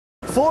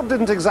Ford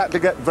didn't exactly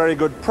get very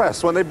good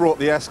press when they brought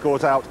the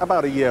Escort out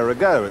about a year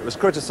ago. It was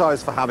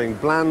criticised for having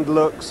bland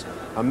looks,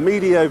 a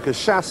mediocre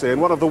chassis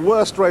and one of the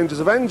worst ranges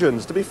of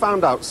engines to be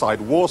found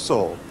outside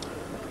Warsaw.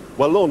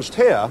 Well, launched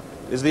here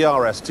is the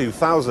RS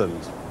 2000.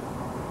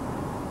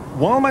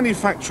 While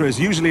manufacturers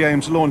usually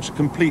aim to launch a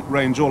complete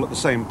range all at the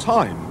same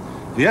time,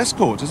 the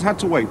Escort has had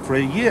to wait for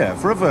a year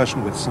for a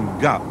version with some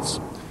guts.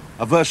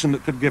 A version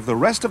that could give the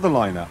rest of the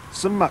lineup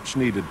some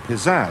much-needed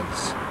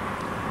pizzazz.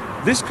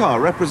 This car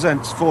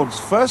represents Ford's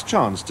first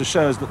chance to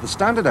show us that the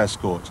standard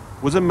Escort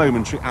was a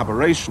momentary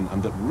aberration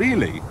and that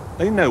really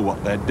they know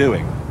what they're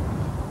doing.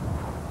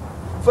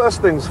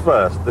 First things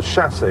first, the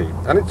chassis,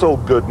 and it's all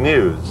good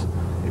news.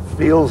 It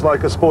feels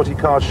like a sporty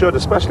car should,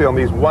 especially on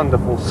these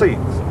wonderful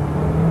seats.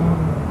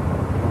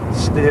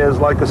 Steers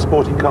like a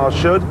sporty car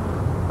should,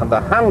 and the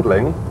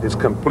handling is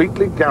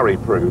completely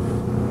Gary-proof.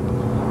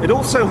 It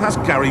also has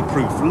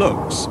Gary-proof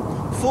looks.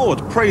 Ford,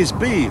 praise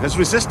be, has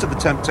resisted the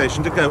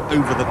temptation to go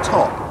over the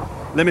top,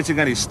 limiting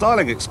any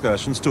styling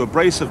excursions to a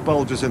brace of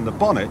bulges in the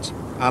bonnet,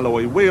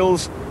 alloy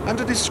wheels, and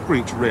a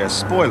discreet rear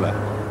spoiler.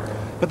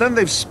 But then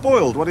they've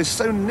spoiled what is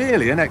so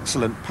nearly an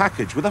excellent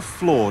package with a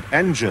flawed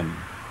engine.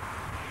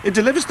 It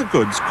delivers the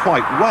goods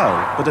quite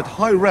well, but at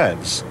high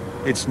revs,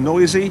 it's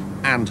noisy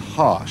and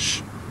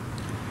harsh.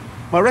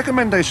 My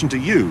recommendation to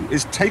you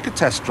is take a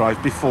test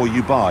drive before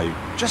you buy,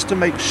 just to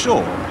make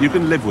sure you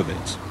can live with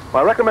it.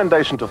 My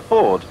recommendation to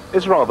Ford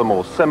is rather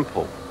more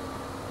simple.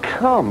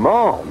 Come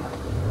on!